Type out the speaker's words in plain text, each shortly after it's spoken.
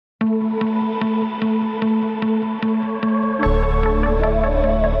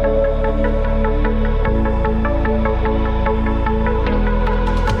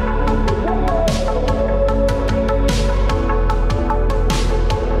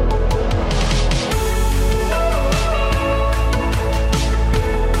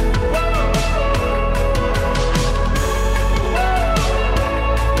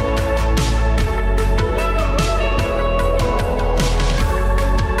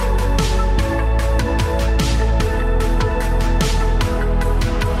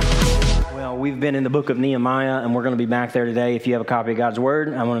been in the book of Nehemiah, and we're going to be back there today. If you have a copy of God's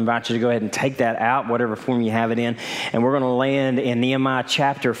Word, I want to invite you to go ahead and take that out, whatever form you have it in, and we're going to land in Nehemiah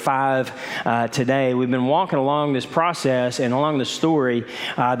chapter 5 today. We've been walking along this process and along the story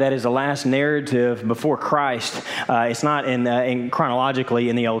that is the last narrative before Christ. It's not in chronologically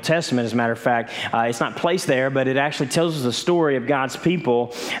in the Old Testament, as a matter of fact. It's not placed there, but it actually tells us the story of God's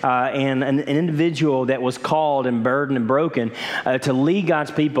people and an individual that was called and burdened and broken to lead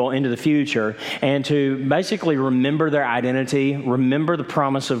God's people into the future and to basically remember their identity, remember the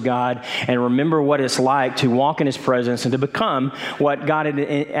promise of God, and remember what it's like to walk in His presence and to become what God had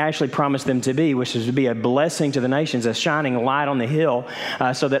actually promised them to be, which is to be a blessing to the nations, a shining light on the hill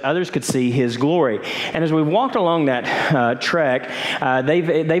so that others could see His glory. And as we walked along that trek,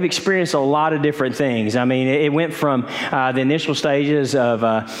 they've experienced a lot of different things. I mean, it went from the initial stages of,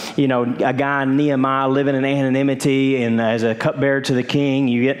 a guy, Nehemiah, living in anonymity and as a cupbearer to the king.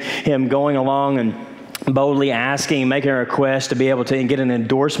 You get him going along and boldly asking, making a request to be able to get an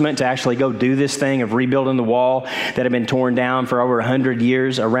endorsement to actually go do this thing of rebuilding the wall that had been torn down for over 100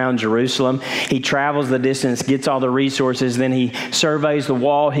 years around Jerusalem. He travels the distance, gets all the resources, then he surveys the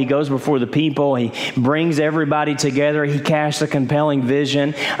wall. He goes before the people. He brings everybody together. He casts a compelling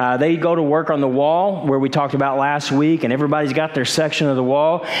vision. They go to work on the wall where we talked about last week, and everybody's got their section of the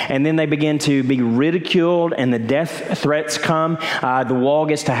wall, and then they begin to be ridiculed, and the death threats come. The wall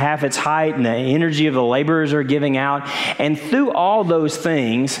gets to half its height, and the energy of the laborers are giving out. And through all those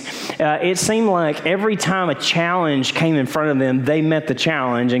things, it seemed like every time a challenge came in front of them, they met the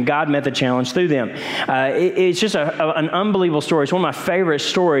challenge, and God met the challenge through them. It's just an unbelievable story. It's one of my favorite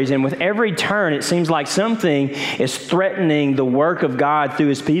stories, and with every turn, it seems like something is threatening the work of God through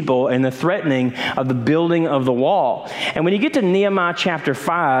His people and the threatening of the building of the wall. And when you get to Nehemiah chapter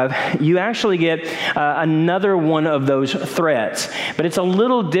 5, you actually get another one of those threats, but it's a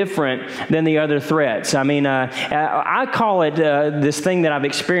little different than the other threats. I mean, I call it this thing that I've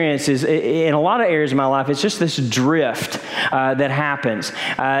experienced is in a lot of areas of my life, it's just this drift that happens.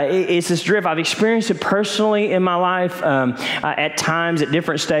 It's this drift. I've experienced it personally in my life at times, at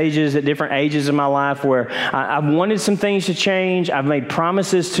different stages, at different ages of my life where I've wanted some things to change. I've made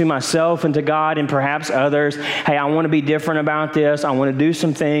promises to myself and to God and perhaps others. Hey, I want to be different about this. I want to do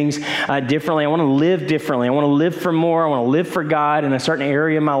some things differently. I want to live differently. I want to live for more. I want to live for God in a certain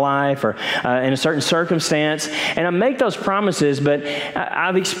area of my life or in a certain circumstance, and I make those promises, but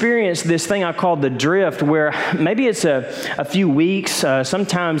I've experienced this thing I call the drift, where maybe it's a few weeks,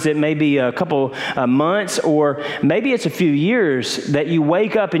 sometimes it may be a couple months, or maybe it's a few years that you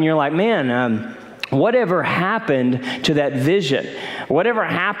wake up and you're like, man, whatever happened to that vision? Whatever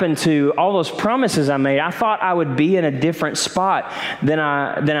happened to all those promises I made? I thought I would be in a different spot than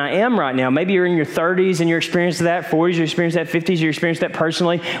I am right now. Maybe you're in your 30s and you're experiencing that, 40s, you experience that, 50s, you experience that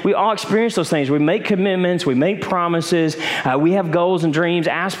personally. We all experience those things. We make commitments, we make promises, we have goals and dreams,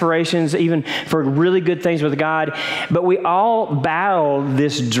 aspirations, even for really good things with God. But we all battle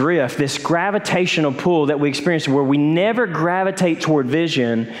this drift, this gravitational pull that we experience where we never gravitate toward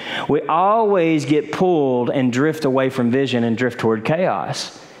vision. We always get pulled and drift away from vision and drift toward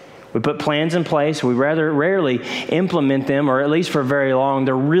chaos. We put plans in place. We rather rarely implement them, or at least for very long.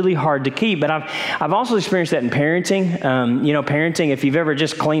 They're really hard to keep. But I've also experienced that in parenting. Parenting, if you've ever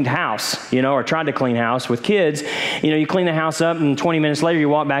just cleaned house, or tried to clean house with kids, you clean the house up and 20 minutes later you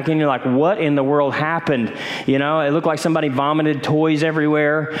walk back in, you're like, what in the world happened? It looked like somebody vomited toys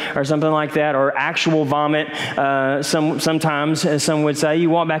everywhere or something like that, or actual vomit. Sometimes, as some would say, you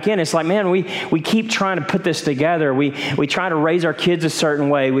walk back in, it's like, man, we keep trying to put this together. We try to raise our kids a certain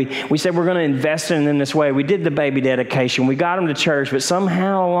way. We said we're going to invest in them this way. We did the baby dedication. We got them to church, but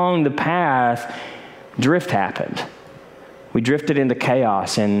somehow along the path, drift happened. We drifted into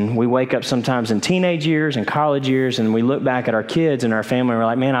chaos, and we wake up sometimes in teenage years and college years, and we look back at our kids and our family, and we're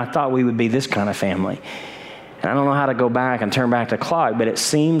like, man, I thought we would be this kind of family. And I don't know how to go back and turn back the clock, but it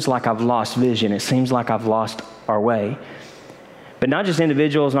seems like I've lost vision. It seems like I've lost our way. But not just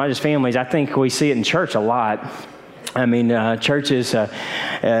individuals, not just families. I think we see it in church a lot. I mean, churches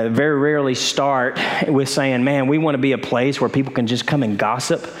very rarely start with saying, man, we want to be a place where people can just come and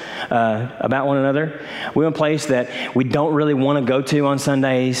gossip about one another. We want a place that we don't really want to go to on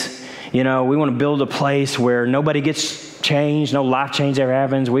Sundays. We want to build a place where nobody gets changed, no life change ever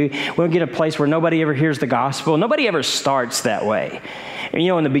happens. We want to get a place where nobody ever hears the gospel. Nobody ever starts that way. And,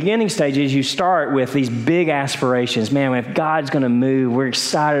 in the beginning stages, you start with these big aspirations. Man, if God's going to move, we're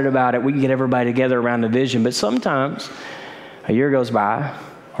excited about it. We can get everybody together around the vision. But sometimes a year goes by,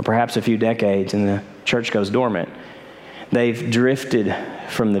 or perhaps a few decades, and the church goes dormant. They've drifted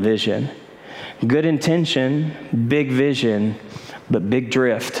from the vision. Good intention, big vision, but big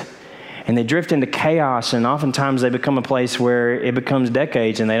drift. And they drift into chaos, and oftentimes they become a place where it becomes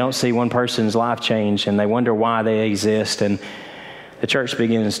decades and they don't see one person's life change, and they wonder why they exist, and the church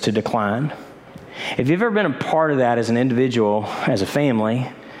begins to decline. If you've ever been a part of that as an individual, as a family,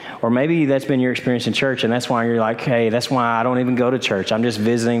 or maybe that's been your experience in church, and that's why you're like, hey, that's why I don't even go to church. I'm just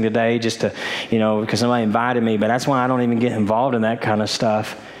visiting today just to, because somebody invited me, but that's why I don't even get involved in that kind of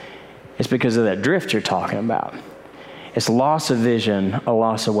stuff. It's because of that drift you're talking about. It's loss of vision, a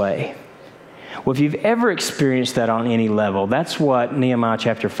loss of way. Well, if you've ever experienced that on any level, that's what Nehemiah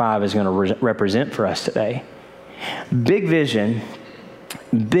chapter 5 is going to represent for us today. Big vision,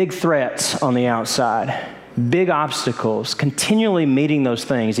 big threats on the outside, big obstacles, continually meeting those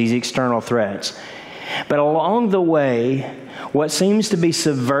things, these external threats. But along the way, what seems to be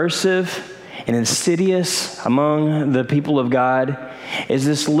subversive and insidious among the people of God is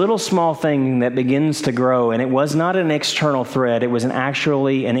this little small thing that begins to grow. And it was not an external threat, it was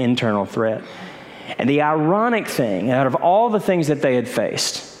actually an internal threat. And the ironic thing, out of all the things that they had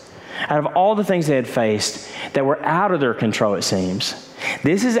faced, that were out of their control, it seems,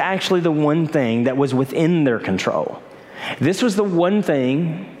 this is actually the one thing that was within their control. This was the one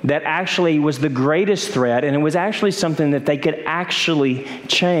thing that actually was the greatest threat, and it was actually something that they could actually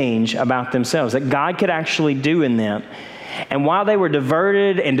change about themselves, that God could actually do in them. And while they were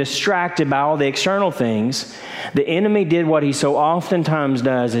diverted and distracted by all the external things, the enemy did what he so oftentimes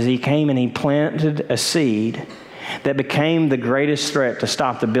does, is he came and he planted a seed that became the greatest threat to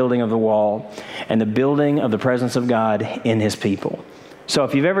stop the building of the wall and the building of the presence of God in his people. So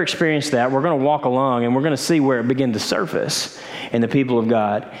if you've ever experienced that, we're going to walk along and we're going to see where it began to surface in the people of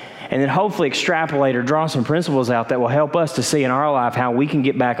God. And then hopefully extrapolate or draw some principles out that will help us to see in our life how we can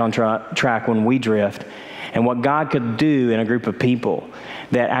get back on track when we drift, and what God could do in a group of people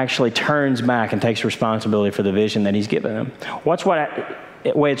that actually turns back and takes responsibility for the vision that he's given them. Watch what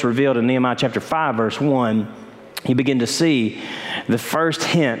way it's revealed in Nehemiah chapter 5, verse 1. You begin to see the first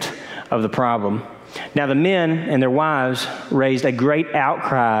hint of the problem. Now the men and their wives raised a great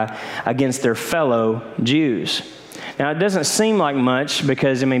outcry against their fellow Jews. Now, it doesn't seem like much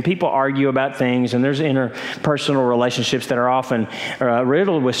because, people argue about things, and there's interpersonal relationships that are often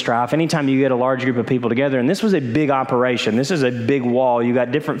riddled with strife anytime you get a large group of people together. And this was a big operation. This is a big wall. You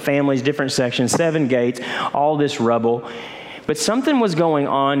got different families, different sections, 7 gates, all this rubble. But something was going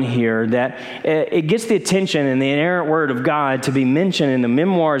on here that it gets the attention in the inerrant word of God to be mentioned in the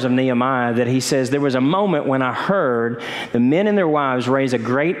memoirs of Nehemiah, that he says, there was a moment when I heard the men and their wives raise a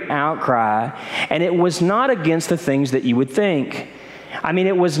great outcry, and it was not against the things that you would think.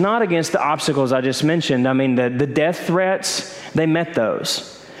 It was not against the obstacles I just mentioned. The death threats, they met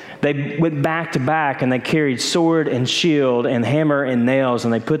those. They went back to back, and they carried sword and shield and hammer and nails,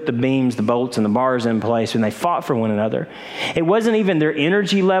 and they put the beams, the bolts, and the bars in place, and they fought for one another. It wasn't even their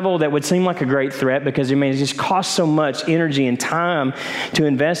energy level that would seem like a great threat, because it just costs so much energy and time to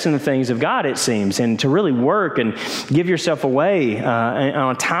invest in the things of God, it seems, and to really work and give yourself away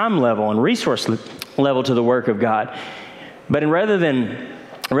on a time level and resource level to the work of God. But rather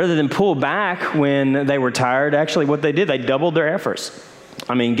than pull back when they were tired, actually what they did, they doubled their efforts.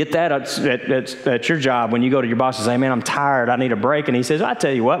 Get that at your job when you go to your boss and say, man, I'm tired, I need a break. And he says, I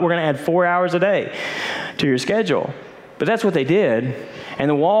tell you what, we're going to add 4 hours a day to your schedule. But that's what they did, and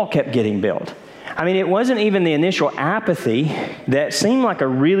the wall kept getting built. It wasn't even the initial apathy that seemed like a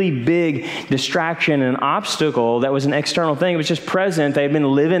really big distraction and obstacle that was an external thing. It was just present. They had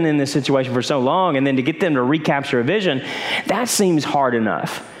been living in this situation for so long, and then to get them to recapture a vision, that seems hard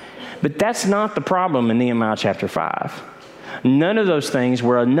enough. But that's not the problem in Nehemiah chapter 5. None of those things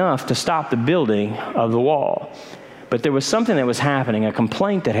were enough to stop the building of the wall. But there was something that was happening, a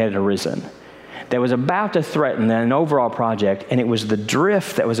complaint that had arisen, that was about to threaten an overall project, and it was the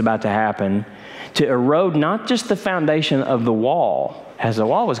drift that was about to happen to erode not just the foundation of the wall as the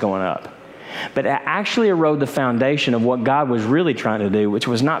wall was going up, but actually erode the foundation of what God was really trying to do, which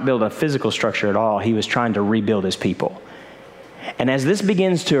was not build a physical structure at all. He was trying to rebuild his people. And as this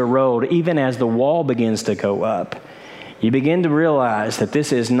begins to erode, even as the wall begins to go up, you begin to realize that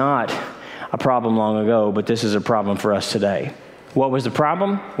this is not a problem long ago, but this is a problem for us today. What was the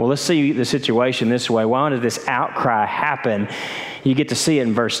problem? Well, let's see the situation this way. Why did this outcry happen? You get to see it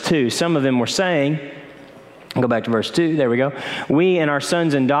in verse 2. Some of them were saying, go back to verse 2, there we go. We and our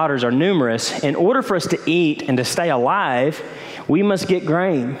sons and daughters are numerous. In order for us to eat and to stay alive, we must get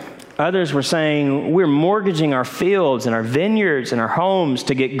grain. Others were saying, we're mortgaging our fields and our vineyards and our homes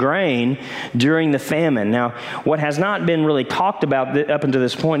to get grain during the famine. Now, what has not been really talked about up until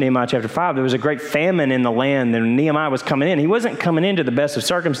this point in Nehemiah chapter 5, there was a great famine in the land, and Nehemiah was coming in. He wasn't coming into the best of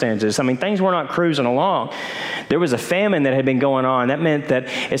circumstances. I mean, things were not cruising along. There was a famine that had been going on. That meant that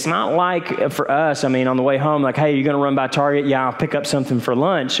it's not like for us, I mean, on the way home, like, hey, you're going to run by Target? Yeah, I'll pick up something for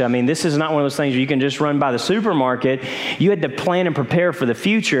lunch. I mean, this is not one of those things where you can just run by the supermarket. You had to plan and prepare for the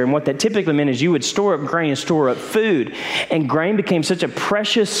future, and what that typically meant is you would store up grain and store up food. And grain became such a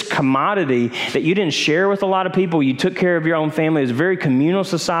precious commodity that you didn't share with a lot of people. You took care of your own family. It was a very communal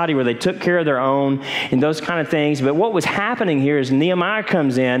society where they took care of their own and those kind of things. But what was happening here is Nehemiah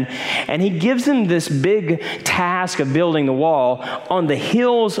comes in and he gives them this big task of building the wall on the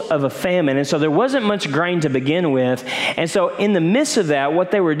heels of a famine. And so there wasn't much grain to begin with. And so in the midst of that,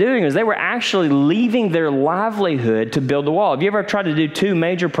 what they were doing is they were actually leaving their livelihood to build the wall. Have you ever tried to do two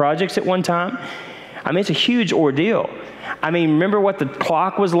major projects at one time? I mean, it's a huge ordeal. I mean, remember what the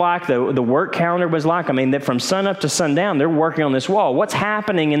clock was like, the work calendar was like? I mean, that from sun up to sundown, they're working on this wall. What's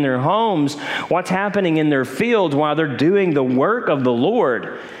happening in their homes? What's happening in their fields while they're doing the work of the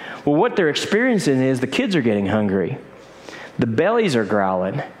Lord? Well, what they're experiencing is the kids are getting hungry. The bellies are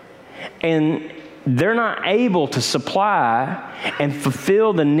growling. And they're not able to supply and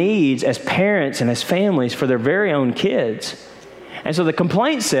fulfill the needs as parents and as families for their very own kids. And so the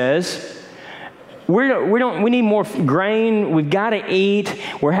complaint says, we need more grain. We've got to eat.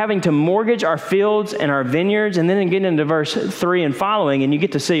 We're having to mortgage our fields and our vineyards. And then get into verse 3 and following, and you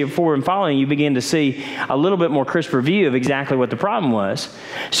get to see 4 and following, you begin to see a little bit more crisper view of exactly what the problem was.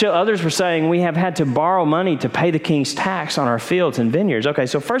 So others were saying, we have had to borrow money to pay the king's tax on our fields and vineyards. Okay,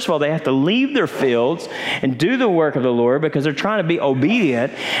 so first of all, they have to leave their fields and do the work of the Lord because they're trying to be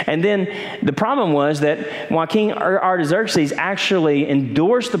obedient. And then the problem was that while King Artaxerxes actually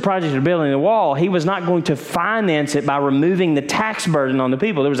endorsed the project of building the wall, he was not going to finance it by removing the tax burden on the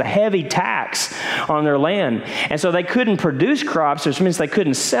people. There was a heavy tax on their land. And so they couldn't produce crops, which means they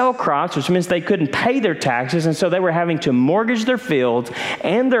couldn't sell crops, which means they couldn't pay their taxes. And so they were having to mortgage their fields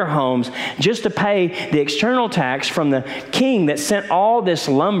and their homes just to pay the external tax from the king that sent all this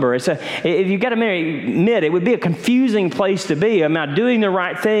lumber. If you've got to admit, it would be a confusing place to be. Am I doing the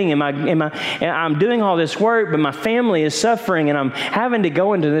right thing? I'm doing all this work, but my family is suffering, and I'm having to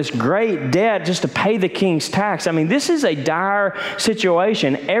go into this great debt just to pay the king's tax. I mean, this is a dire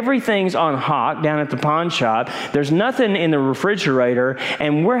situation. Everything's on hock down at the pawn shop. There's nothing in the refrigerator,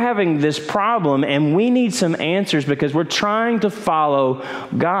 and we're having this problem, and we need some answers because we're trying to follow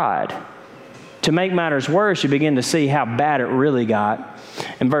God. To make matters worse, you begin to see how bad it really got.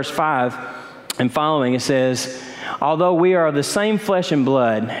 In verse 5 and following, it says, although we are the same flesh and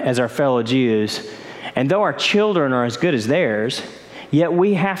blood as our fellow Jews, and though our children are as good as theirs, yet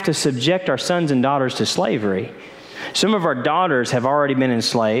we have to subject our sons and daughters to slavery. Some of our daughters have already been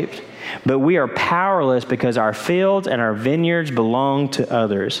enslaved, but we are powerless because our fields and our vineyards belong to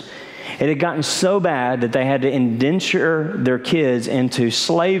others. It had gotten so bad that they had to indenture their kids into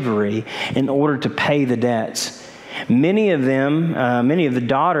slavery in order to pay the debts. Many of the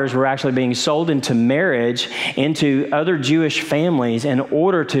daughters were actually being sold into marriage into other Jewish families in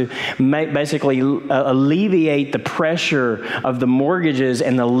order to basically alleviate the pressure of the mortgages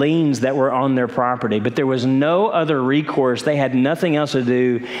and the liens that were on their property. But there was no other recourse. They had nothing else to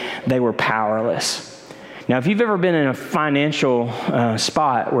do. They were powerless. Now, if you've ever been in a financial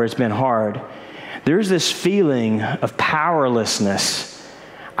spot where it's been hard, there's this feeling of powerlessness.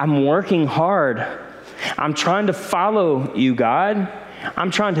 I'm working hard. I'm trying to follow you, God. I'm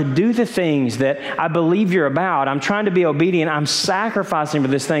trying to do the things that I believe you're about. I'm trying to be obedient. I'm sacrificing for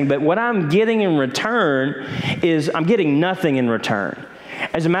this thing. But what I'm getting in return is I'm getting nothing in return.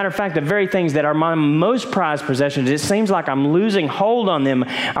 As a matter of fact, the very things that are my most prized possessions, it seems like I'm losing hold on them.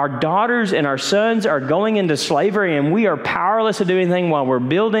 Our daughters and our sons are going into slavery, and we are powerless to do anything while we're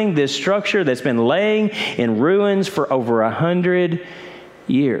building this structure that's been laying in ruins for over 100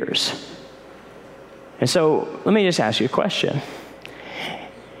 years. And so let me just ask you a question.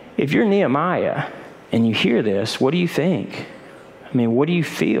 If you're Nehemiah and you hear this, what do you think? I mean, what do you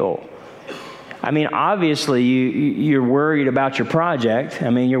feel? I mean, obviously, you're worried about your project. I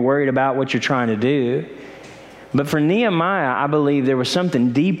mean, you're worried about what you're trying to do. But for Nehemiah, I believe there was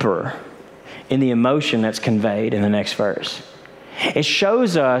something deeper in the emotion that's conveyed in the next verse. It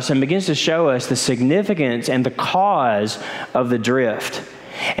shows us and begins to show us the significance and the cause of the drift.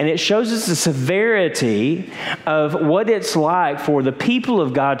 And it shows us the severity of what it's like for the people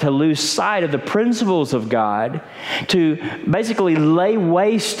of God to lose sight of the principles of God, to basically lay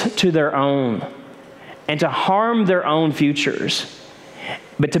waste to their own and to harm their own futures.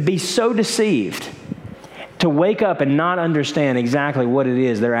 But to be so deceived, to wake up and not understand exactly what it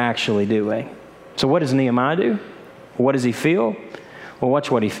is they're actually doing. So what does Nehemiah do? What does he feel? Well,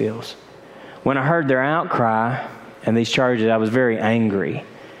 watch what he feels. When I heard their outcry and these charges, I was very angry.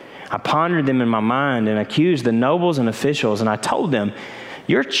 I pondered them in my mind and accused the nobles and officials, and I told them,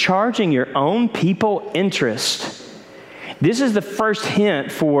 you're charging your own people interest. This is the first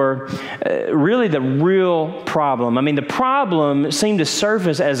hint for really the real problem. I mean, the problem seemed to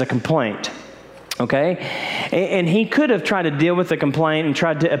surface as a complaint. Okay? And he could have tried to deal with the complaint and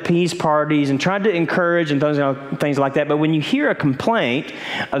tried to appease parties and tried to encourage and things like that. But when you hear a complaint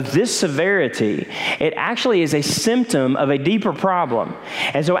of this severity, it actually is a symptom of a deeper problem.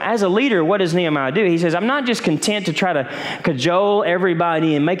 And so as a leader, what does Nehemiah do? He says, I'm not just content to try to cajole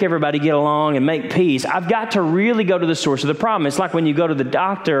everybody and make everybody get along and make peace. I've got to really go to the source of the problem. It's like when you go to the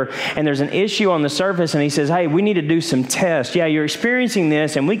doctor and there's an issue on the surface and he says, hey, we need to do some tests. Yeah, you're experiencing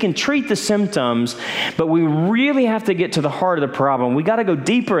this and we can treat the symptoms, but we really have to get to the heart of the problem. We got to go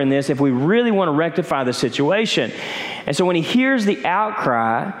deeper in this if we really want to rectify the situation. And so when he hears the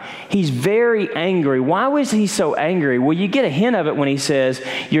outcry, he's very angry. Why was he so angry? Well, you get a hint of it when he says,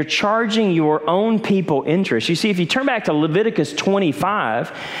 you're charging your own people interest. You see, if you turn back to Leviticus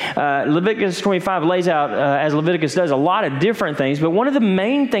 25, Leviticus 25 lays out, as Leviticus does, a lot of different things. But one of the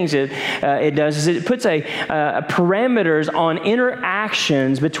main things it does is it puts parameters on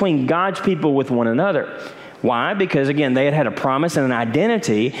interactions between God's people with one another. Why? Because, again, they had a promise and an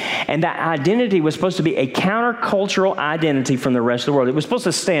identity, and that identity was supposed to be a countercultural identity from the rest of the world. It was supposed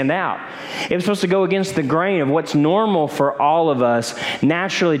to stand out. It was supposed to go against the grain of what's normal for all of us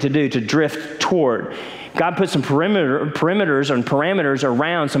naturally to do, to drift toward. God put some perimeters and parameters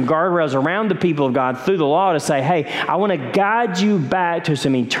around, some guardrails around the people of God through the law to say, hey, I want to guide you back to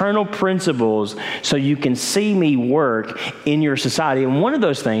some eternal principles so you can see me work in your society. And one of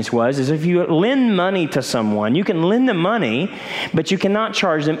those things is if you lend money to someone, you can lend them money, but you cannot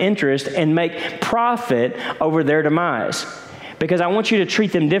charge them interest and make profit over their demise. Because I want you to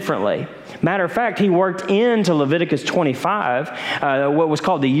treat them differently. Matter of fact, he worked into Leviticus 25, what was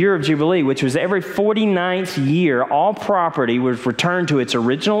called the year of Jubilee, which was every 49th year, all property was returned to its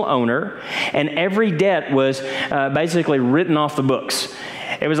original owner, and every debt was basically written off the books.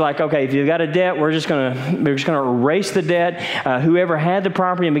 It was like, okay, if you've got a debt, we're just going to erase the debt. Whoever had the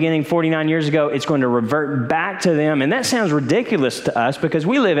property in the beginning 49 years ago, it's going to revert back to them. And that sounds ridiculous to us because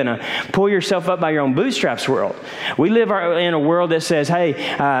we live in a pull yourself up by your own bootstraps world. We live in a world that says, hey,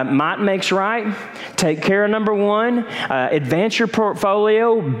 might makes right. Take care of number one. Advance your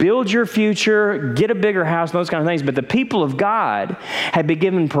portfolio. Build your future. Get a bigger house and those kind of things. But the people of God had been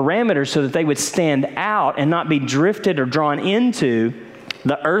given parameters so that they would stand out and not be drifted or drawn into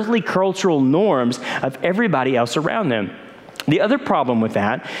the earthly cultural norms of everybody else around them. The other problem with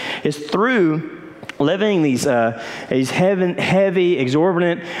that is through levying these heavy,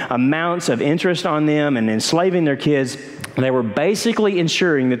 exorbitant amounts of interest on them and enslaving their kids, they were basically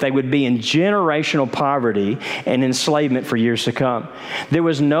ensuring that they would be in generational poverty and enslavement for years to come. There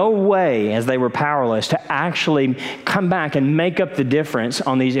was no way, as they were powerless, to actually come back and make up the difference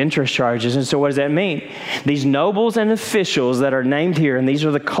on these interest charges. And so what does that mean? These nobles and officials that are named here, and these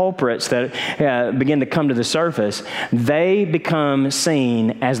are the culprits that begin to come to the surface, they become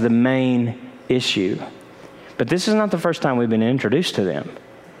seen as the main issue. But this is not the first time we've been introduced to them.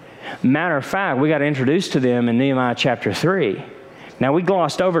 Matter of fact, we got introduced to them in Nehemiah chapter 3. Now, we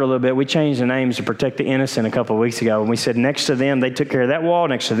glossed over it a little bit. We changed the names to protect the innocent a couple of weeks ago. And we said next to them, they took care of that wall.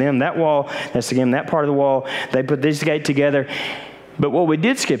 Next to them, that wall. Next to them, that part of the wall. They put this gate together. But what we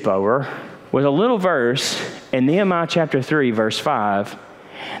did skip over was a little verse in Nehemiah chapter 3, verse 5,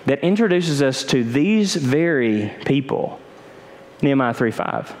 that introduces us to these very people. Nehemiah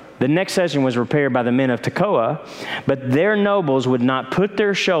 3:5. The next session was repaired by the men of Tekoa, but their nobles would not put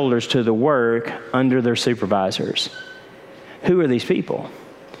their shoulders to the work under their supervisors. Who are these people?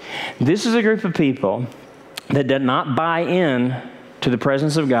 This is a group of people that did not buy in to the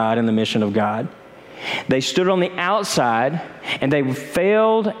presence of God and the mission of God. They stood on the outside, and they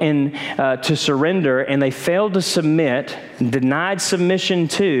failed to surrender, and they failed to submit, denied submission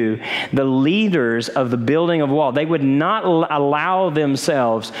to the leaders of the building of wall. They would not allow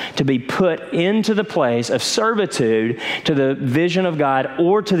themselves to be put into the place of servitude to the vision of God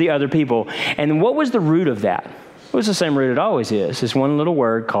or to the other people. And what was the root of that? It was the same root it always is. It's one little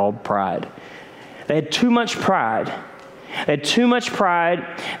word called pride. They had too much pride. They had too much pride.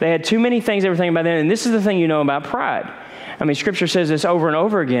 They had too many things they were thinking about them. And this is the thing you know about pride. I mean, Scripture says this over and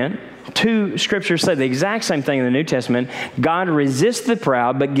over again. Two Scriptures say the exact same thing in the New Testament. God resists the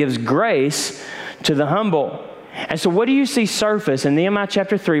proud, but gives grace to the humble. And so what do you see surface in Nehemiah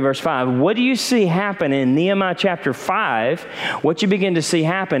chapter 3, verse 5? What do you see happen in Nehemiah chapter 5? What you begin to see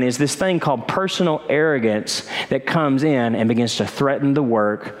happen is this thing called personal arrogance that comes in and begins to threaten the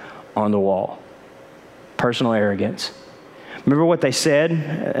work on the wall. Personal arrogance. Remember what they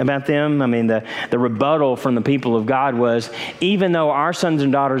said about them? I mean, the rebuttal from the people of God was, even though our sons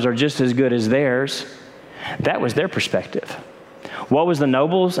and daughters are just as good as theirs, that was their perspective. What was the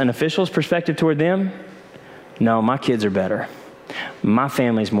nobles and officials' perspective toward them? No, my kids are better. My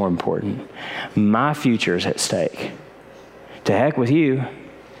family's more important. My future's at stake. To heck with you.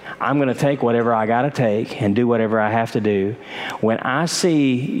 I'm going to take whatever I got to take and do whatever I have to do. When I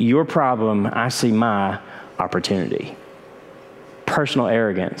see your problem, I see my opportunity. Personal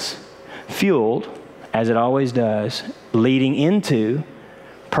arrogance, fueled, as it always does, leading into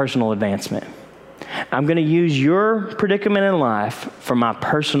personal advancement. I'm going to use your predicament in life for my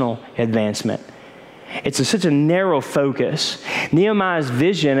personal advancement. It's such a narrow focus. Nehemiah's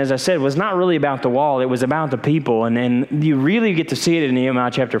vision, as I said, was not really about the wall. It was about the people. And you really get to see it in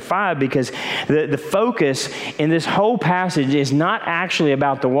Nehemiah chapter 5 because the focus in this whole passage is not actually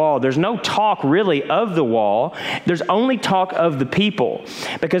about the wall. There's no talk really of the wall. There's only talk of the people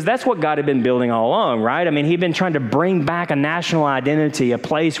because that's what God had been building all along, right? I mean, he'd been trying to bring back a national identity, a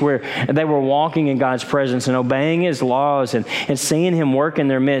place where they were walking in God's presence and obeying his laws and seeing him work in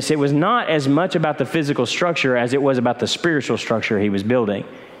their midst. It was not as much about the physical structure as it was about the spiritual structure he was building.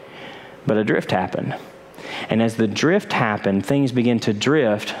 But a drift happened. And as the drift happened, things began to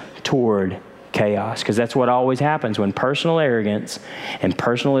drift toward chaos, because that's what always happens when personal arrogance and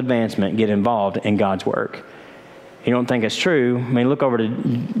personal advancement get involved in God's work. You don't think it's true? I mean, look over to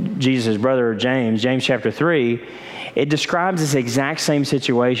Jesus' brother James, James chapter 3. It describes this exact same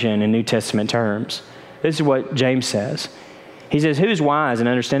situation in New Testament terms. This is what James says. He says, "Who's wise and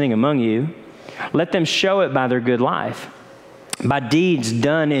understanding among you? Let them show it by their good life, by deeds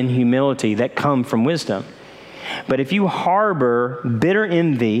done in humility that come from wisdom. But if you harbor bitter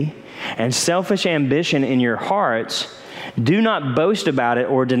envy and selfish ambition in your hearts, do not boast about it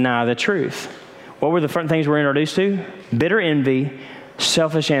or deny the truth." What were the front things we're introduced to? Bitter envy,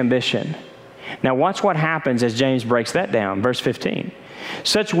 selfish ambition. Now watch what happens as James breaks that down. Verse 15.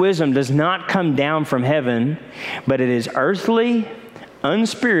 "Such wisdom does not come down from heaven, but it is earthly,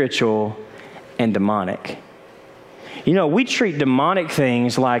 unspiritual, and demonic." You know, we treat demonic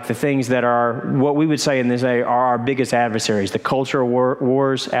things like the things that are what we would say in this day are our biggest adversaries, the cultural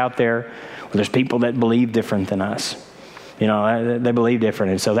wars out there where there's people that believe different than us. You know, they believe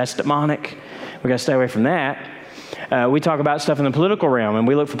different, and so that's demonic. We got to stay away from that. We talk about stuff in the political realm, and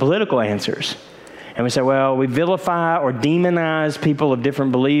we look for political answers. And we say, well, we vilify or demonize people of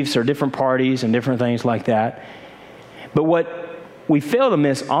different beliefs or different parties and different things like that. But what we fail to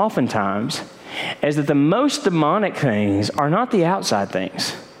miss oftentimes is that the most demonic things are not the outside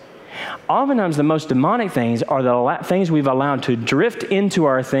things. Oftentimes the most demonic things are the things we've allowed to drift into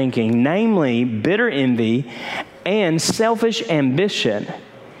our thinking, namely bitter envy and selfish ambition.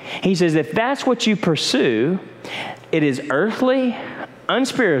 He says if that's what you pursue, it is earthly,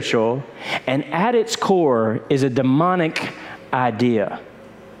 unspiritual, and at its core is a demonic idea.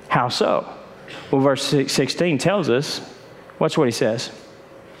 How so? Well, verse 16 tells us, watch what he says.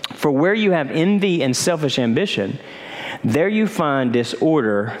 "For where you have envy and selfish ambition, there you find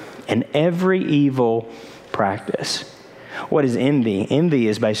disorder and every evil practice." What is envy? Envy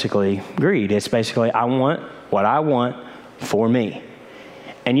is basically greed. It's basically, I want what I want for me.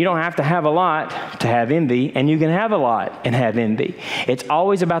 And you don't have to have a lot to have envy, and you can have a lot and have envy. It's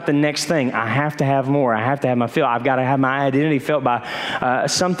always about the next thing. I have to have more. I have to have my feel. I've got to have my identity felt by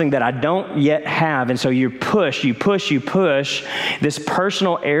something that I don't yet have. And so you push. This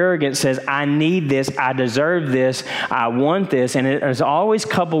personal arrogance says, I need this. I deserve this. I want this. And it is always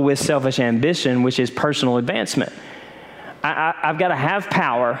coupled with selfish ambition, which is personal advancement. I've got to have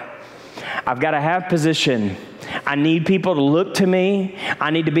power. I've got to have position. I need people to look to me.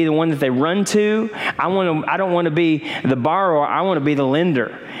 I need to be the one that they run to. I don't want to be the borrower. I want to be the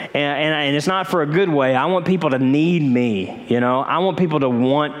lender. And it's not for a good way. I want people to need me. You know, I want people to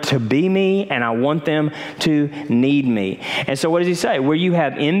want to be me, and I want them to need me. And so what does he say? Where you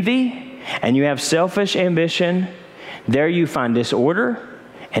have envy and you have selfish ambition, there you find disorder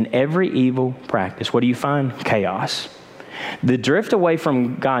and every evil practice. What do you find? Chaos. The drift away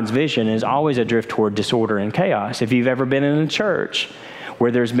from God's vision is always a drift toward disorder and chaos. If you've ever been in a church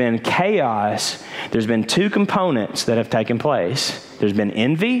where there's been chaos, there's been two components that have taken place. There's been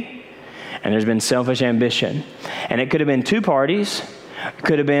envy and there's been selfish ambition. And it could have been two parties, it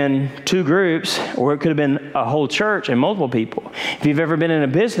could have been two groups, or it could have been a whole church and multiple people. If you've ever been in a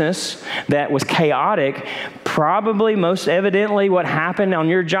business that was chaotic, probably most evidently what happened on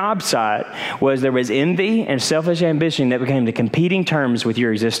your job site was there was envy and selfish ambition that became the competing terms with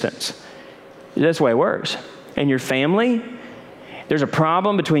your existence. That's the way it works. In your family, there's a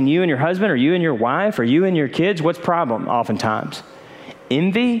problem between you and your husband or you and your wife or you and your kids. What's the problem oftentimes?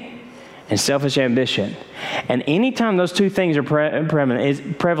 Envy and selfish ambition. And anytime those two things are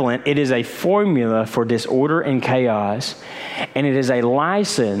prevalent, it is a formula for disorder and chaos. And it is a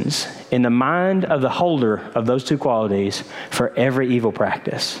license in the mind of the holder of those two qualities for every evil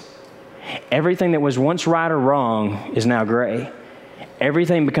practice. Everything that was once right or wrong is now gray.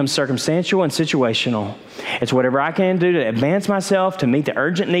 Everything becomes circumstantial and situational. It's whatever I can do to advance myself, to meet the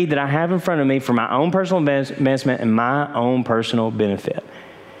urgent need that I have in front of me for my own personal advancement and my own personal benefit.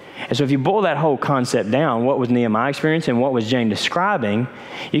 And so if you boil that whole concept down, what was Nehemiah experiencing and what was James describing,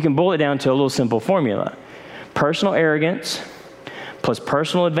 you can boil it down to a little simple formula. Personal arrogance plus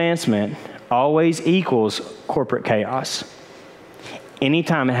personal advancement always equals corporate chaos.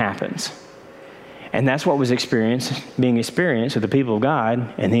 Anytime it happens. And that's what was being experienced with the people of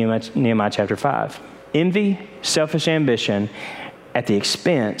God in Nehemiah chapter 5. Envy, selfish ambition at the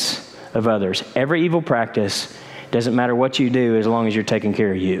expense of others. Every evil practice, doesn't matter what you do as long as you're taking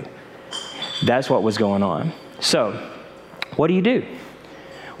care of you. That's what was going on. So, what do you do?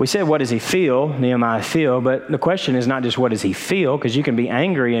 We said, what does he feel? Nehemiah feel, but the question is not just what does he feel, because you can be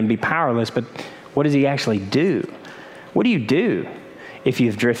angry and be powerless, but what does he actually do? What do you do if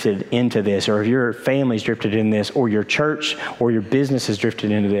you've drifted into this, or if your family's drifted in this, or your church or your business has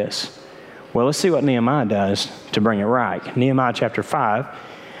drifted into this? Well, let's see what Nehemiah does to bring it right. Nehemiah chapter 5,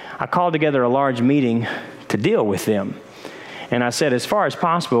 I called together a large meeting to deal with them. And I said, as far as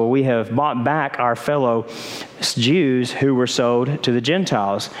possible, we have bought back our fellow Jews who were sold to the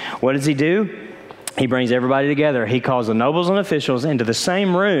Gentiles. What does he do? He brings everybody together. He calls the nobles and officials into the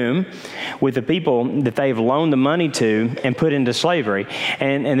same room with the people that they've loaned the money to and put into slavery.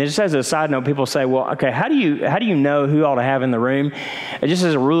 And just as a side note, people say, well, okay, how do you know who ought to have in the room? Just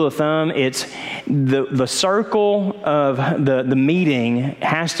as a rule of thumb, it's the circle of the meeting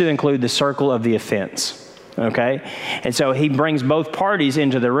has to include the circle of the offense. Okay? And so he brings both parties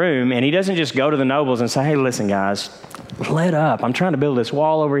into the room, and he doesn't just go to the nobles and say, hey, listen, guys, let up. I'm trying to build this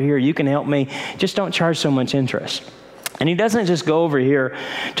wall over here. You can help me. Just don't charge so much interest. And he doesn't just go over here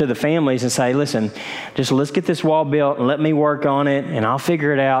to the families and say, listen, just let's get this wall built and let me work on it, and I'll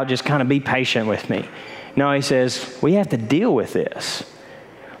figure it out. Just kind of be patient with me. No, he says, we have to deal with this.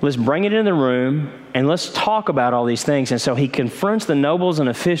 Let's bring it in the room, and let's talk about all these things. And so he confronts the nobles and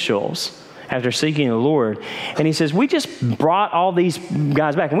officials after seeking the Lord. And he says, we just brought all these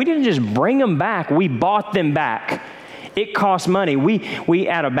guys back. And we didn't just bring them back. We bought them back. It cost money. We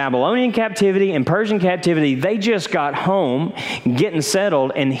out of Babylonian captivity and Persian captivity, they just got home, getting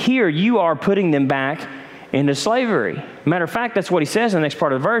settled. And here you are putting them back into slavery. Matter of fact, that's what he says in the next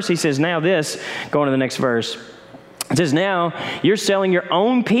part of the verse. He says, now this, going to the next verse. It says, now you're selling your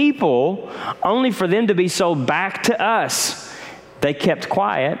own people only for them to be sold back to us. They kept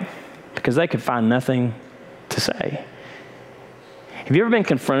quiet because they could find nothing to say. Have you ever been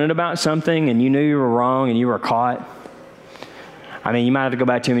confronted about something and you knew you were wrong and you were caught? I mean, you might have to go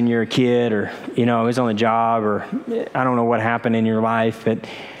back to when you were a kid, or, it was on the job, or I don't know what happened in your life, but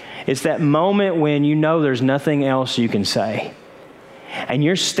it's that moment when you know there's nothing else you can say. And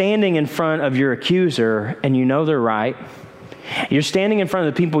you're standing in front of your accuser and you know they're right. You're standing in front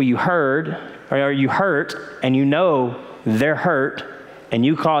of the people you hurt, and you know they're hurt and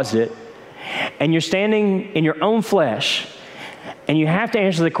you caused it. And you're standing in your own flesh, and you have to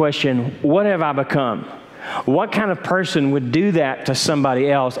answer the question, what have I become? What kind of person would do that to somebody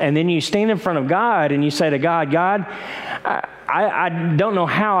else? And then you stand in front of God and you say to God, I don't know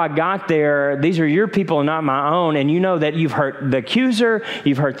how I got there. These are your people and not my own. And you know that you've hurt the accuser,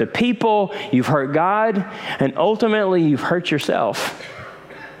 you've hurt the people, you've hurt God, and ultimately you've hurt yourself.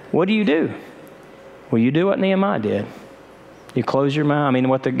 What do you do? Well, you do what Nehemiah did. You close your mouth. I mean,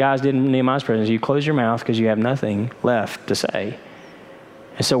 what the guys did in Nehemiah's presence, you close your mouth because you have nothing left to say.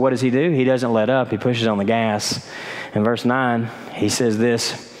 And so what does he do? He doesn't let up. He pushes on the gas. In verse 9, he says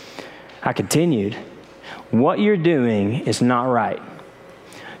this, I continued, what you're doing is not right.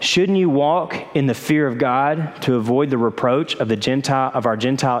 Shouldn't you walk in the fear of God to avoid the reproach of our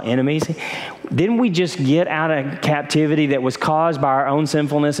Gentile enemies? Didn't we just get out of captivity that was caused by our own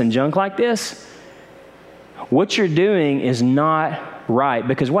sinfulness and junk like this? What you're doing is not right,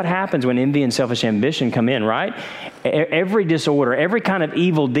 because what happens when envy and selfish ambition come in, right? Every disorder, every kind of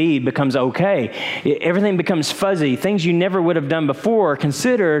evil deed becomes okay. Everything becomes fuzzy. Things you never would have done before or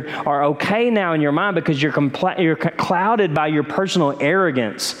considered are okay now in your mind because you're clouded by your personal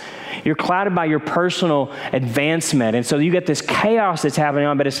arrogance. You're clouded by your personal advancement. And so you get this chaos that's happening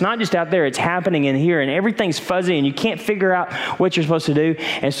on, but it's not just out there, it's happening in here, and everything's fuzzy and you can't figure out what you're supposed to do.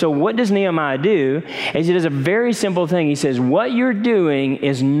 And so what does Nehemiah do is he does a very simple thing. He says, what you're doing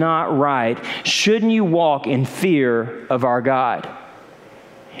is not right. Shouldn't you walk in fear of our God?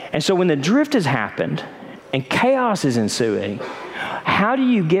 And so when the drift has happened and chaos is ensuing, how do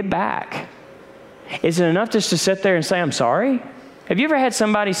you get back? Is it enough just to sit there and say, I'm sorry? Have you ever had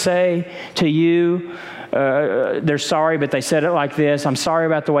somebody say to you, they're sorry, but they said it like this, I'm sorry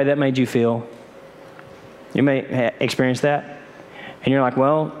about the way that made you feel? You may experience that. And you're like,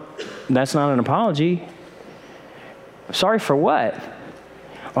 well, that's not an apology. Sorry for what?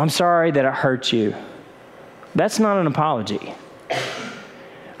 Well, I'm sorry that it hurt you. That's not an apology.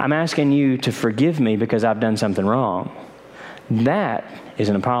 I'm asking you to forgive me because I've done something wrong. That is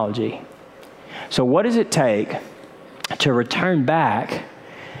an apology. So what does it take to return back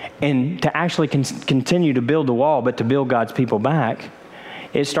and to actually continue to build the wall, but to build God's people back?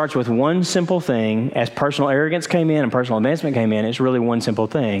 It starts with one simple thing. As personal arrogance came in and personal advancement came in, it's really one simple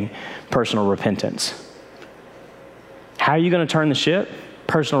thing: personal repentance. How are you going to turn the ship?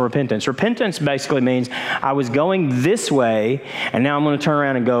 Personal repentance. Repentance basically means I was going this way, and now I'm going to turn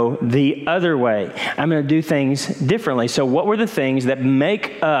around and go the other way. I'm going to do things differently. So what were the things that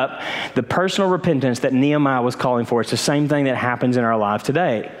make up the personal repentance that Nehemiah was calling for? It's the same thing that happens in our life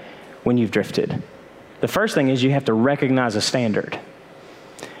today when you've drifted. The first thing is you have to recognize a standard.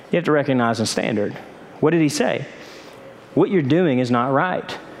 You have to recognize a standard. What did he say? What you're doing is not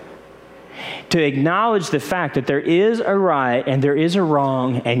right. To acknowledge the fact that there is a right and there is a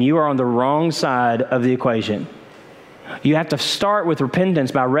wrong, and you are on the wrong side of the equation. You have to start with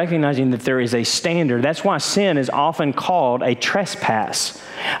repentance by recognizing that there is a standard. That's why sin is often called a trespass.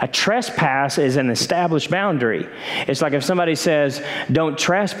 A trespass is an established boundary. It's like if somebody says, don't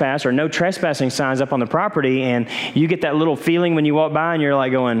trespass, or no trespassing signs up on the property, and you get that little feeling when you walk by and you're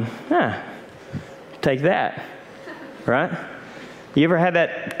like going, take that, right? You ever had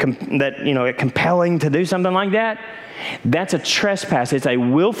that compelling to do something like that? That's a trespass. It's a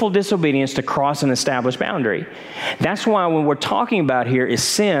willful disobedience to cross an established boundary. That's why when we're talking about here is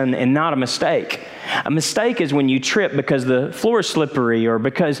sin and not a mistake. A mistake is when you trip because the floor is slippery, or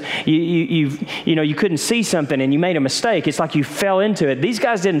because you couldn't see something and you made a mistake. It's like you fell into it. These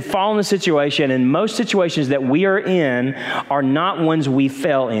guys didn't fall in the situation, and most situations that we are in are not ones we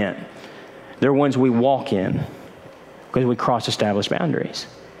fell in. They're ones we walk in, because we cross established boundaries.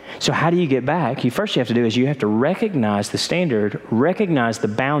 So how do you get back? First you have to do is you have to recognize the standard, recognize the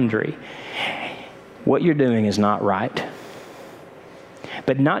boundary. What you're doing is not right.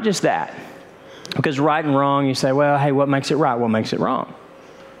 But not just that. Because right and wrong, you say, well, hey, what makes it right? What makes it wrong?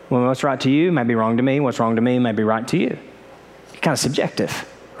 Well, what's right to you may be wrong to me. What's wrong to me may be right to you. It's kind of subjective,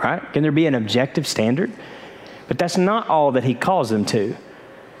 right? Can there be an objective standard? But that's not all that he calls them to.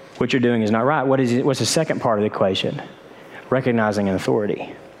 What you're doing is not right. What's the second part of the equation? Recognizing an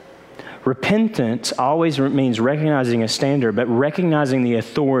authority. Repentance always means recognizing a standard, but recognizing the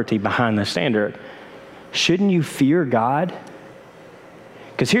authority behind the standard. Shouldn't you fear God?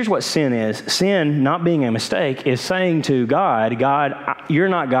 Because here's what sin is. Sin, not being a mistake, is saying to God, God, you're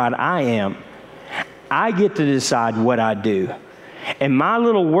not God, I am. I get to decide what I do. And my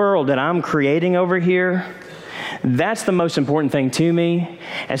little world that I'm creating over here, that's the most important thing to me.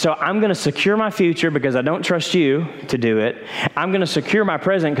 And so I'm going to secure my future because I don't trust you to do it. I'm going to secure my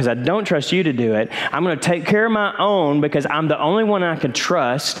present because I don't trust you to do it. I'm going to take care of my own because I'm the only one I can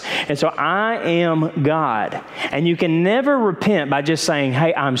trust. And so I am God. And you can never repent by just saying,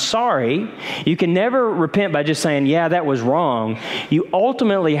 hey, I'm sorry. You can never repent by just saying, yeah, that was wrong. You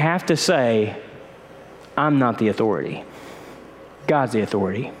ultimately have to say, I'm not the authority. God's the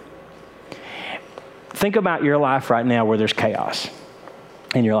authority. Think about your life right now where there's chaos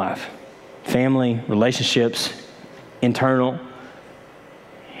in your life. Family, relationships, internal.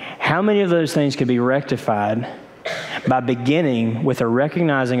 How many of those things could be rectified by beginning with a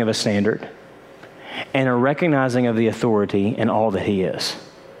recognizing of a standard and a recognizing of the authority and all that He is?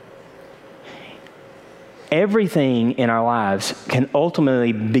 Everything in our lives can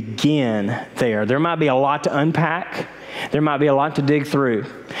ultimately begin there. There might be a lot to unpack. There might be a lot to dig through.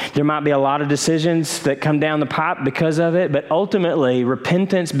 There might be a lot of decisions that come down the pipe because of it, but ultimately,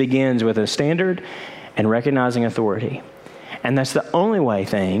 repentance begins with a standard and recognizing authority. And that's the only way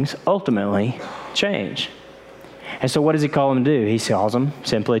things ultimately change. And so what does He call them to do? He calls them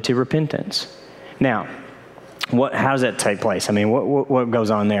simply to repentance. Now, how does that take place? I mean, what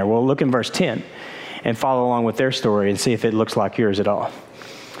goes on there? Well, look in verse 10 and follow along with their story and see if it looks like yours at all.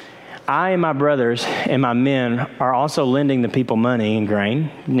 I and my brothers and my men are also lending the people money and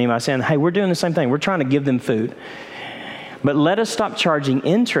grain. Nehemiah saying, hey, we're doing the same thing. We're trying to give them food. But let us stop charging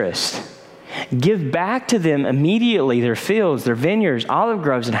interest. Give back to them immediately their fields, their vineyards, olive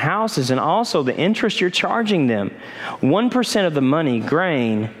groves, and houses, and also the interest you're charging them. 1% of the money,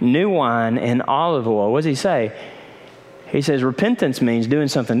 grain, new wine, and olive oil. What does he say? He says repentance means doing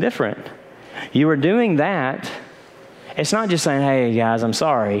something different. You are doing that. It's not just saying, hey, guys, I'm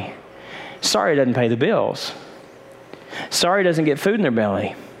sorry. Sorry doesn't pay the bills. Sorry doesn't get food in their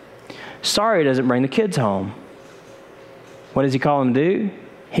belly. Sorry doesn't bring the kids home. What does he call them to do?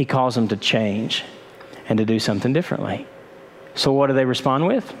 He calls them to change and to do something differently. So what do they respond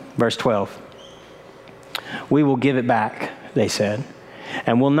with? Verse 12. We will give it back, they said,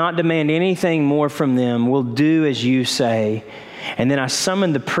 and will not demand anything more from them. We'll do as you say. And then I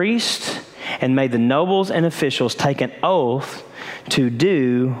summoned the priests and made the nobles and officials take an oath to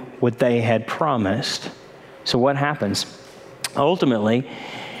do what they had promised. So what happens? Ultimately,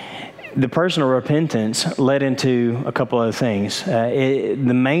 the personal repentance led into a couple other things. The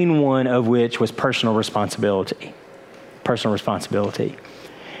main one of which was personal responsibility. Personal responsibility.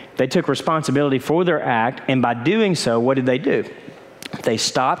 They took responsibility for their act, and by doing so, what did they do? They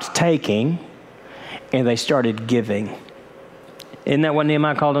stopped taking, and they started giving. Isn't that what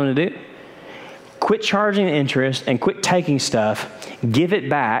Nehemiah called them to do? Quit charging interest and quit taking stuff. Give it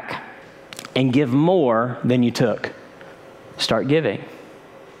back and give more than you took. Start giving.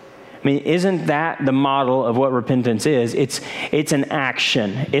 I mean, isn't that the model of what repentance is? It's an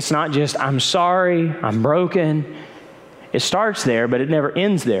action. It's not just, I'm sorry, I'm broken. It starts there, but it never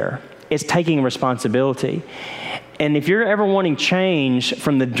ends there. It's taking responsibility. And if you're ever wanting change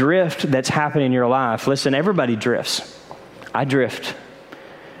from the drift that's happening in your life, listen, everybody drifts. I drift.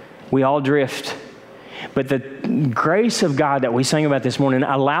 We all drift. But the grace of God that we sang about this morning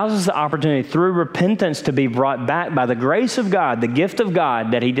allows us the opportunity through repentance to be brought back by the grace of God, the gift of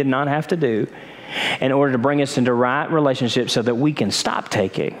God that he did not have to do, in order to bring us into right relationships so that we can stop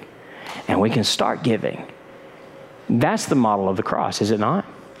taking and we can start giving. That's the model of the cross, is it not?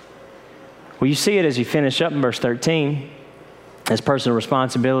 Well, you see it as you finish up in verse 13. As personal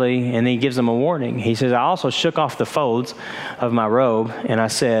responsibility, and then he gives them a warning. He says, I also shook off the folds of my robe, and I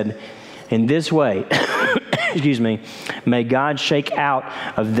said, in this way, excuse me, may God shake out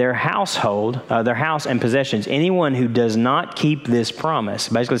of their household, their house and possessions, anyone who does not keep this promise.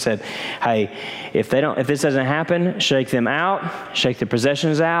 Basically said, hey, if this doesn't happen, shake them out, shake their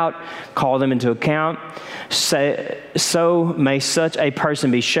possessions out, call them into account. So may such a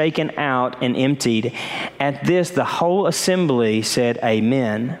person be shaken out and emptied. At this, the whole assembly said,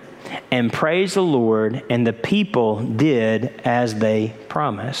 amen, and praised the Lord, and the people did as they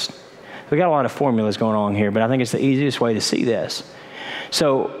promised. We got a lot of formulas going on here, but I think it's the easiest way to see this.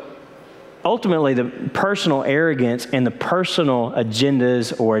 So ultimately, the personal arrogance and the personal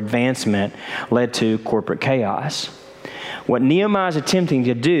agendas or advancement led to corporate chaos. What Nehemiah is attempting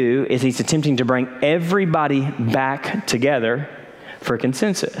to do is he's attempting to bring everybody back together for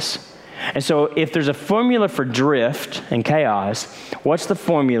consensus. And so if there's a formula for drift and chaos, what's the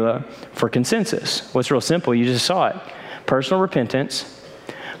formula for consensus? Well, it's real simple. You just saw it. Personal repentance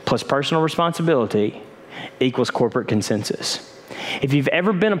plus personal responsibility equals corporate consensus. If you've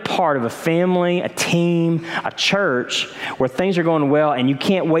ever been a part of a family, a team, a church where things are going well and you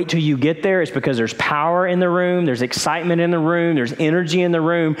can't wait till you get there, it's because there's power in the room, there's excitement in the room, there's energy in the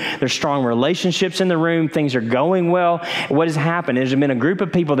room, there's strong relationships in the room, things are going well. What has happened? There's been a group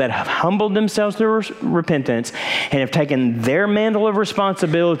of people that have humbled themselves through repentance and have taken their mantle of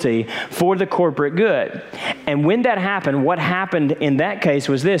responsibility for the corporate good. And when that happened, what happened in that case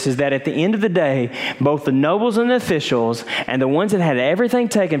was this, is that at the end of the day, both the nobles and the officials and the ones that had everything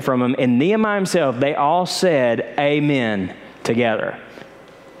taken from them, and Nehemiah himself, they all said amen together.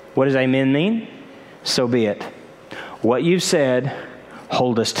 What does amen mean? So be it. What you've said,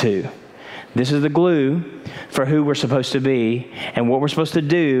 hold us to. This is the glue for who we're supposed to be and what we're supposed to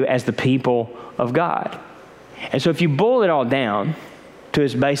do as the people of God. And so if you boil it all down to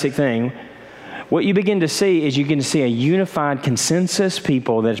its basic thing, what you begin to see is you can see a unified consensus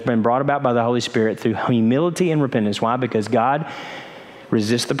people that's been brought about by the Holy Spirit through humility and repentance. Why? Because God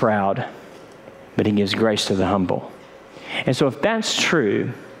resists the proud, but he gives grace to the humble. And so if that's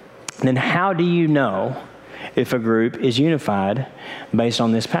true, then how do you know if a group is unified based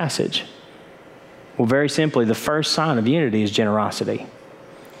on this passage? Well, very simply, the first sign of unity is generosity.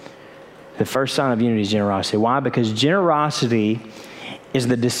 The first sign of unity is generosity. Why? Because generosity is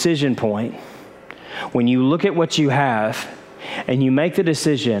the decision point. When you look at what you have and you make the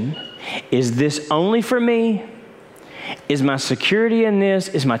decision, is this only for me? Is my security in this?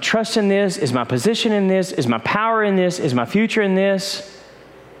 Is my trust in this? Is my position in this? Is my power in this? Is my future in this?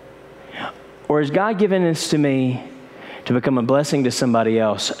 Or is God giving this to me to become a blessing to somebody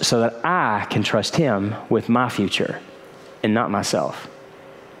else so that I can trust Him with my future and not myself?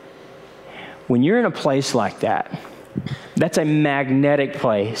 When you're in a place like that, that's a magnetic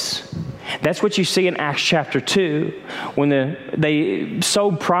place. That's what you see in Acts chapter 2 when they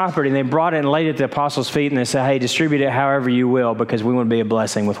sold property and they brought it and laid it at the apostles' feet and they said, hey, distribute it however you will because we want to be a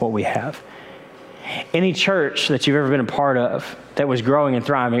blessing with what we have. Any church that you've ever been a part of that was growing and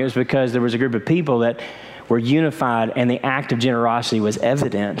thriving, it was because there was a group of people that were unified and the act of generosity was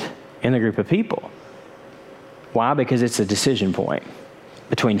evident in the group of people. Why? Because it's a decision point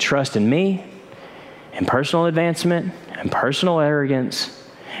between trust in me and personal advancement and personal arrogance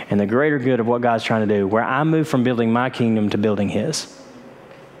and the greater good of what God's trying to do, where I move from building my kingdom to building His.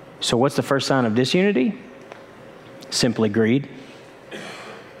 So what's the first sign of disunity? Simply greed.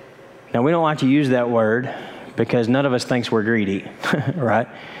 Now, we don't like to use that word because none of us thinks we're greedy, right?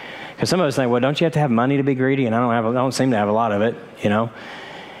 Because some of us think, well, don't you have to have money to be greedy? And I don't seem to have a lot of it, you know?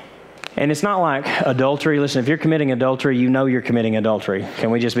 And it's not like adultery. Listen, if you're committing adultery, you know you're committing adultery.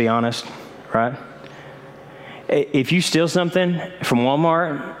 Can we just be honest, right? If you steal something from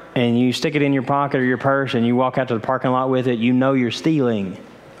Walmart and you stick it in your pocket or your purse and you walk out to the parking lot with it, you know you're stealing.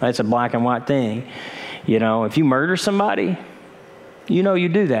 That's a black and white thing. You know, if you murder somebody, you know you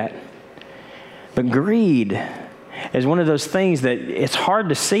do that. But greed is one of those things that it's hard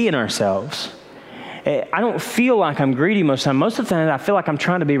to see in ourselves. I don't feel like I'm greedy most of the time. Most of the time, I feel like I'm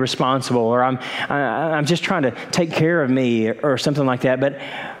trying to be responsible or I'm just trying to take care of me or something like that. But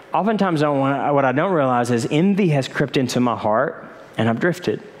oftentimes, what I don't realize is envy has crept into my heart and I've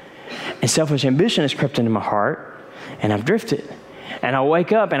drifted. And selfish ambition has crept into my heart and I've drifted. And I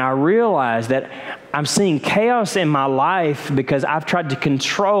wake up and I realize that I'm seeing chaos in my life because I've tried to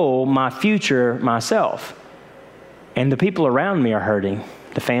control my future myself. And the people around me are hurting.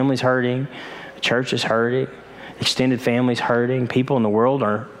 The family's hurting. The church is hurting. Extended family's hurting. People in the world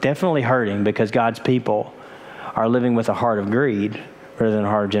are definitely hurting because God's people are living with a heart of greed rather than a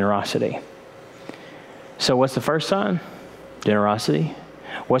heart of generosity. So what's the first sign? Generosity.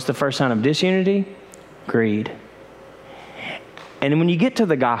 What's the first sign of disunity? Greed. And when you get to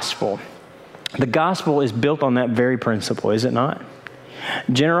the gospel is built on that very principle, is it not?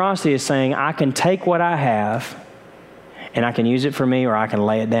 Generosity is saying, I can take what I have and I can use it for me or I can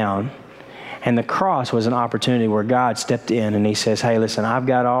lay it down. And the cross was an opportunity where God stepped in and He says, hey, listen, I've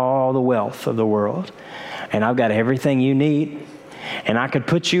got all the wealth of the world and I've got everything you need and I could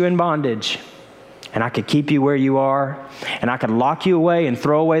put you in bondage and I could keep you where you are and I could lock you away and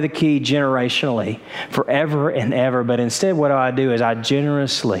throw away the key generationally forever and ever. But instead, what I do is I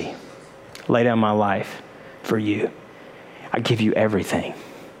generously lay down my life for you. I give you everything.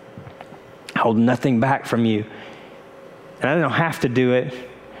 I hold nothing back from you. And I don't have to do it,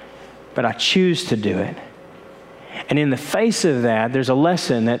 but I choose to do it. And in the face of that, there's a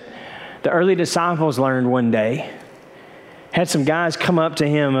lesson that the early disciples learned one day. Had some guys come up to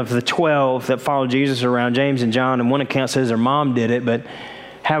him of the 12 that followed Jesus around, James and John, and one account says their mom did it, but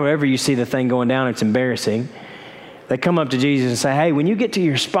however you see the thing going down, it's embarrassing. They come up to Jesus and say, hey, when you get to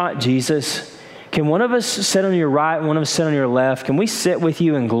your spot, Jesus, can one of us sit on your right and one of us sit on your left? Can we sit with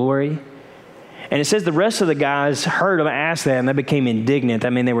you in glory? And it says the rest of the guys heard him ask that and they became indignant. I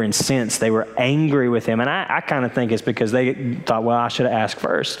mean, they were incensed. They were angry with him. And I kind of think it's because they thought, well, I should have asked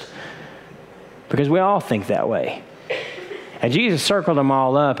first. Because we all think that way. And Jesus circled them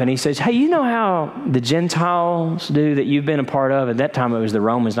all up and He says, hey, you know how the Gentiles do that you've been a part of? At that time, it was the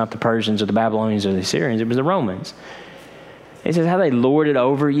Romans, not the Persians or the Babylonians or the Assyrians. It was the Romans. He says how they lord it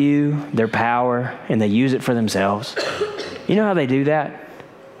over you, their power, and they use it for themselves. You know how they do that?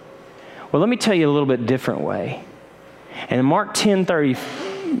 Well, let me tell you a little bit different way. And in Mark 10,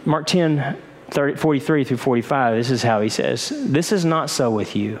 43 through 45, this is how He says, this is not so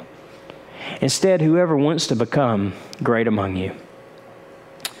with you. Instead, whoever wants to become great among you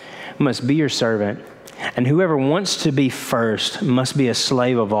must be your servant, and whoever wants to be first must be a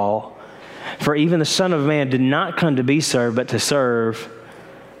slave of all. For even the Son of Man did not come to be served, but to serve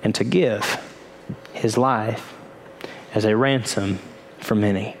and to give His life as a ransom for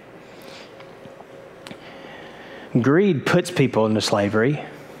many. Greed puts people into slavery.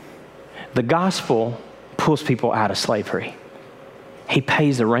 The gospel pulls people out of slavery. He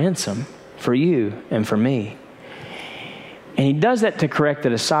pays a ransom for you and for me. And He does that to correct the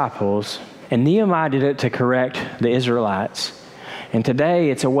disciples, and Nehemiah did it to correct the Israelites. And today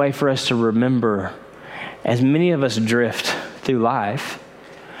it's a way for us to remember, as many of us drift through life,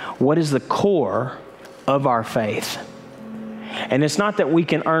 what is the core of our faith? And it's not that we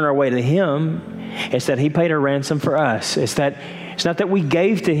can earn our way to him. It's that he paid a ransom for us. It's not that we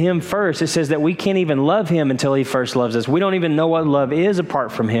gave to him first. It says that we can't even love him until he first loves us. We don't even know what love is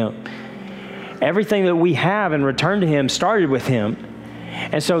apart from him. Everything that we have in return to him started with him.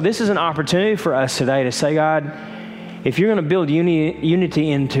 And so this is an opportunity for us today to say, God, if you're going to build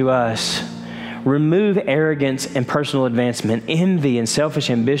unity into us, remove arrogance and personal advancement, envy and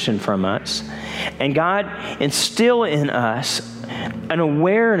selfish ambition from us. And God, instill in us an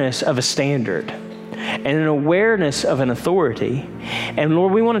awareness of a standard and an awareness of an authority. And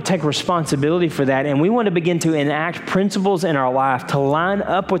Lord, we want to take responsibility for that. And we want to begin to enact principles in our life to line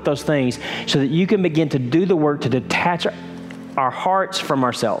up with those things so that you can begin to do the work to detach our hearts from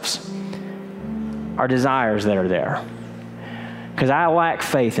ourselves, our desires that are there. Because I lack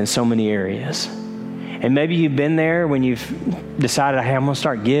faith in so many areas. And maybe you've been there when you've decided, hey, I'm going to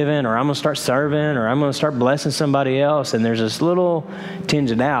start giving, or I'm going to start serving, or I'm going to start blessing somebody else. And there's this little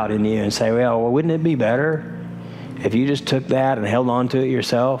tinge of doubt in you and say, well, wouldn't it be better if you just took that and held on to it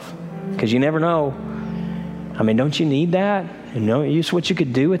yourself? Because you never know. I mean, don't you need that? And use what you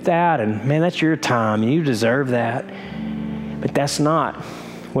could do with that. And man, that's your time. And you deserve that. But that's not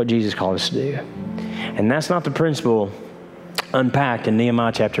what Jesus called us to do. And that's not the principle unpacked in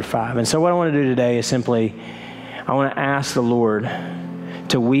Nehemiah chapter 5. And so what I want to do today is simply, I want to ask the Lord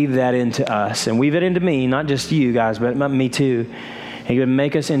to weave that into us and weave it into me, not just you guys, but me too. And He would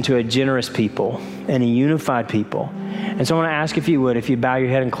make us into a generous people and a unified people. And so I want to ask if you bow your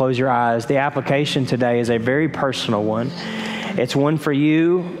head and close your eyes. The application today is a very personal one. It's one for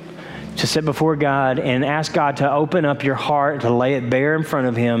you to sit before God and ask God to open up your heart, to lay it bare in front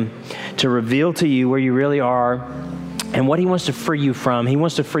of Him, to reveal to you where you really are and what He wants to free you from. He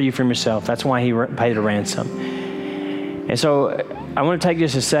wants to free you from yourself. That's why He paid a ransom. And so I want to take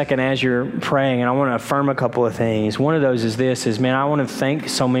just a second as you're praying, and I want to affirm a couple of things. One of those is man, I want to thank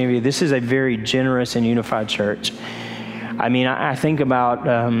so many of you. This is a very generous and unified church. I mean, I think about,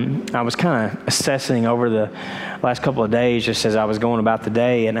 I was kind of assessing over the last couple of days just as I was going about the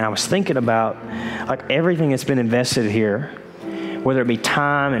day, and I was thinking about like everything that's been invested here, whether it be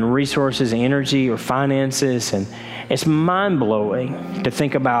time and resources, energy, or finances, and it's mind-blowing to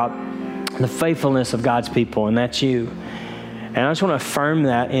think about the faithfulness of God's people, and that's you. And I just want to affirm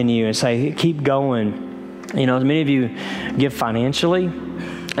that in you and say, keep going. You know, many of you give financially.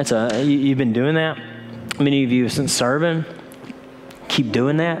 You've been doing that. Many of you have been serving. Keep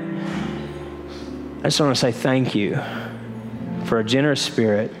doing that. I just want to say thank you for a generous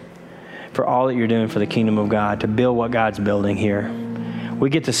spirit, for all that you're doing for the kingdom of God, to build what God's building here. We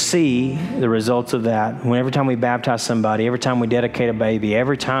get to see the results of that. Every time we baptize somebody, every time we dedicate a baby,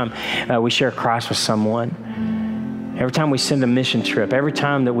 every time we share Christ with someone, every time we send a mission trip, every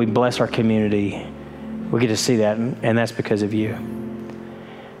time that we bless our community, we get to see that, and that's because of you.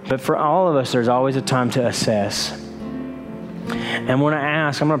 But for all of us, there's always a time to assess. And when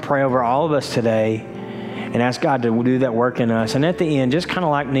I'm going to pray over all of us today and ask God to do that work in us. And at the end, just kind of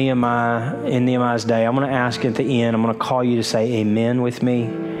like Nehemiah, in Nehemiah's day, I'm going to ask at the end, I'm going to call you to say amen with me.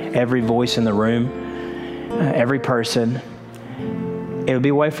 Every voice in the room, every person. It would be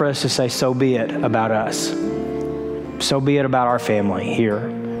a way for us to say, so be it about us. So be it about our family here.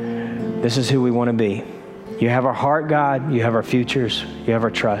 This is who we want to be. You have our heart, God. You have our futures. You have our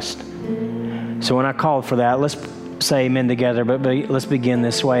trust. So when I called for that, let's say amen together, but let's begin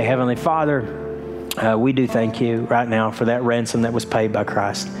this way. Heavenly Father, we do thank you right now for that ransom that was paid by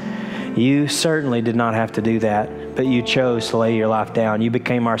Christ. You certainly did not have to do that, but you chose to lay your life down. You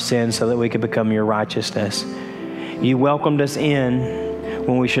became our sin so that we could become your righteousness. You welcomed us in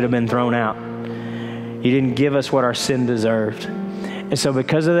when we should have been thrown out. You didn't give us what our sin deserved. And so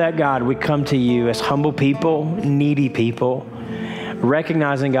because of that, God, we come to you as humble people, needy people,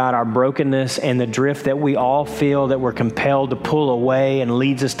 recognizing, God, our brokenness and the drift that we all feel that we're compelled to pull away and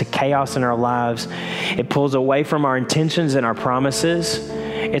leads us to chaos in our lives. It pulls away from our intentions and our promises.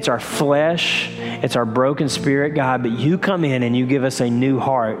 It's our flesh. It's our broken spirit, God, but you come in and you give us a new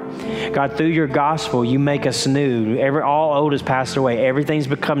heart. God, through your gospel, you make us new. All old has passed away. Everything's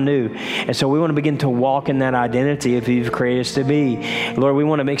become new. And so we want to begin to walk in that identity if you've created us to be. Lord, we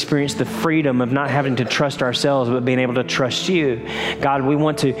want to experience the freedom of not having to trust ourselves, but being able to trust you. God, we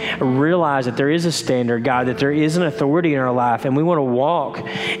want to realize that there is a standard, God, that there is an authority in our life, and we want to walk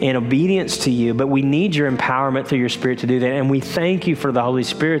in obedience to you, but we need your empowerment through your Spirit to do that. And we thank you for the Holy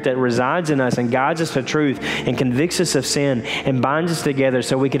Spirit that resides in us and guides guides us to truth and convicts us of sin and binds us together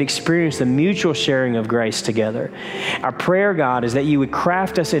so we could experience the mutual sharing of grace together. Our prayer, God, is that you would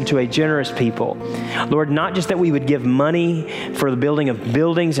craft us into a generous people. Lord, not just that we would give money for the building of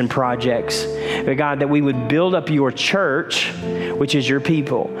buildings and projects, but God, that we would build up your church, which is your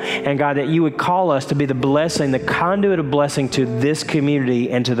people. And God, that you would call us to be the blessing, the conduit of blessing to this community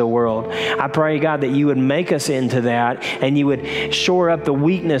and to the world. I pray, God, that you would make us into that and you would shore up the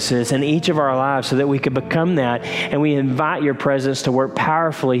weaknesses in each of our lives so that we could become that. And we invite your presence to work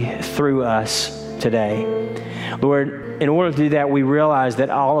powerfully through us today. Lord, in order to do that, we realize that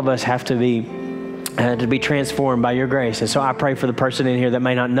all of us have to be transformed by your grace. And so I pray for the person in here that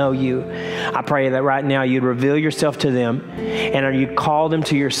may not know you. I pray that right now you'd reveal yourself to them and you'd call them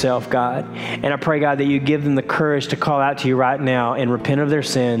to yourself, God. And I pray, God, that you give them the courage to call out to you right now and repent of their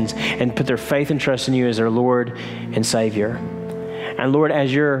sins and put their faith and trust in you as their Lord and Savior. And Lord,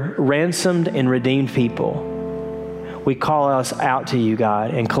 as your ransomed and redeemed people, we call us out to you,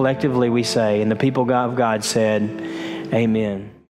 God. And collectively we say, and the people of God said, amen.